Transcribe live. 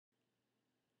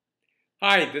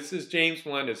Hi, this is James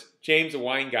Melendez, James the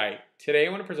Wine Guy. Today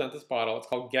I want to present this bottle. It's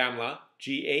called Gamla,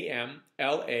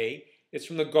 G-A-M-L-A. It's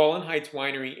from the Golan Heights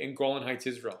Winery in Golan Heights,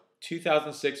 Israel.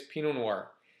 2006 Pinot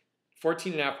Noir,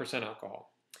 14.5%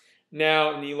 alcohol.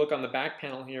 Now, when you look on the back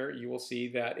panel here, you will see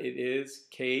that it is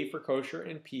K for kosher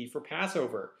and P for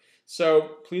Passover.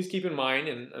 So please keep in mind,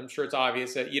 and I'm sure it's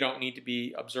obvious, that you don't need to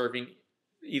be observing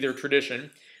either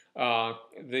tradition,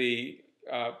 the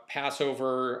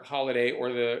Passover holiday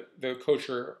or the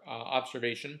kosher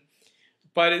observation.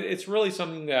 But it's really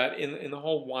something that in the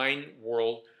whole wine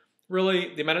world,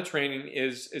 really the Mediterranean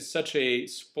is such a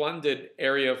splendid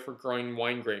area for growing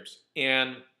wine grapes.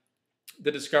 And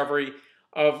the discovery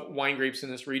of wine grapes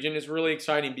in this region is really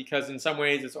exciting because in some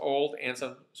ways it's old and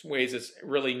some ways it's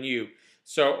really new.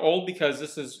 So old because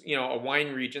this is, a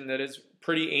wine region that is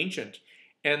pretty ancient.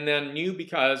 And then new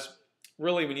because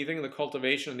really when you think of the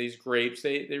cultivation of these grapes,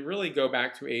 they really go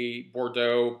back to a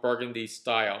Bordeaux Burgundy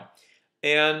style.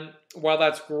 And while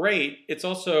that's great, it's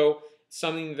also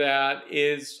something that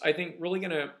is, I think, really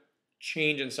going to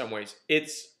change in some ways.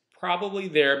 It's probably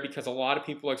there because a lot of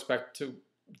people expect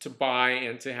to buy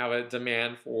and to have a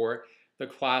demand for the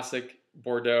classic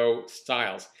Bordeaux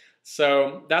styles.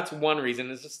 So that's one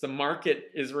reason. It's just the market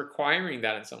is requiring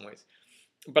that in some ways.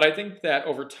 But I think that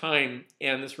over time,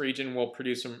 and this region will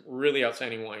produce some really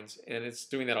outstanding wines, and it's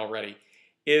doing that already,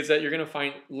 is that you're going to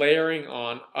find layering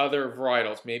on other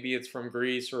varietals. Maybe it's from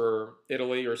Greece or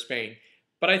Italy or Spain,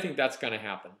 but I think that's going to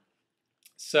happen.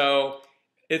 So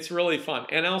it's really fun.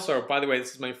 And also, by the way,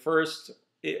 this is my first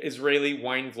Israeli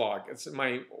wine vlog. It's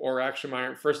my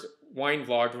first wine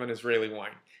vlog of an Israeli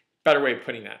wine. Better way of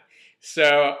putting that.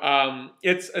 So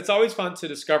it's always fun to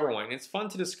discover wine. It's fun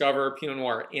to discover Pinot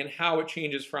Noir and how it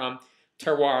changes from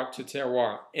terroir to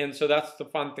terroir. And so that's the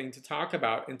fun thing to talk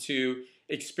about and to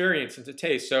experience and to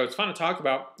taste. So it's fun to talk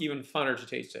about, even funner to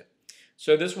taste it.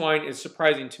 So this wine is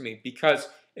surprising to me because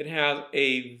it has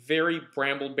a very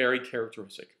brambleberry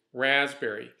characteristic.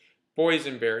 Raspberry,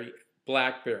 boysenberry,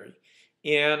 blackberry.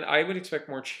 And I would expect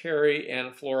more cherry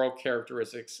and floral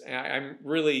characteristics.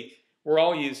 We're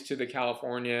all used to the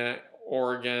California,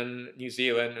 Oregon, New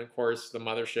Zealand, and of course the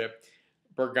mothership,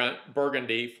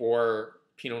 Burgundy for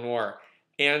Pinot Noir.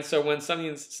 And so when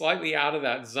something's slightly out of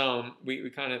that zone, we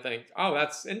kind of think, oh,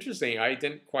 that's interesting. I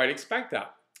didn't quite expect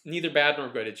that. Neither bad nor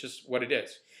good. It's just what it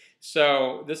is.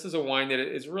 So this is a wine that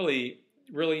is really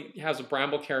has a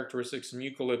bramble characteristics, some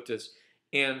eucalyptus,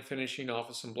 and finishing off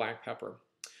with some black pepper.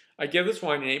 I give this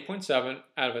wine an 8.7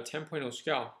 out of a 10.0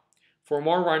 scale. For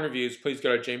more wine reviews, please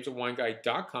go to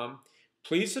jamesthewineguy.com.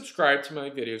 Please subscribe to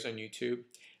my videos on YouTube.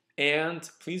 And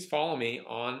please follow me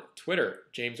on Twitter,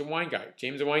 James the Wine Guy.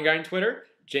 James the Wine Guy on Twitter,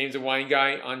 James the Wine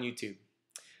Guy on YouTube.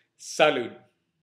 Salud.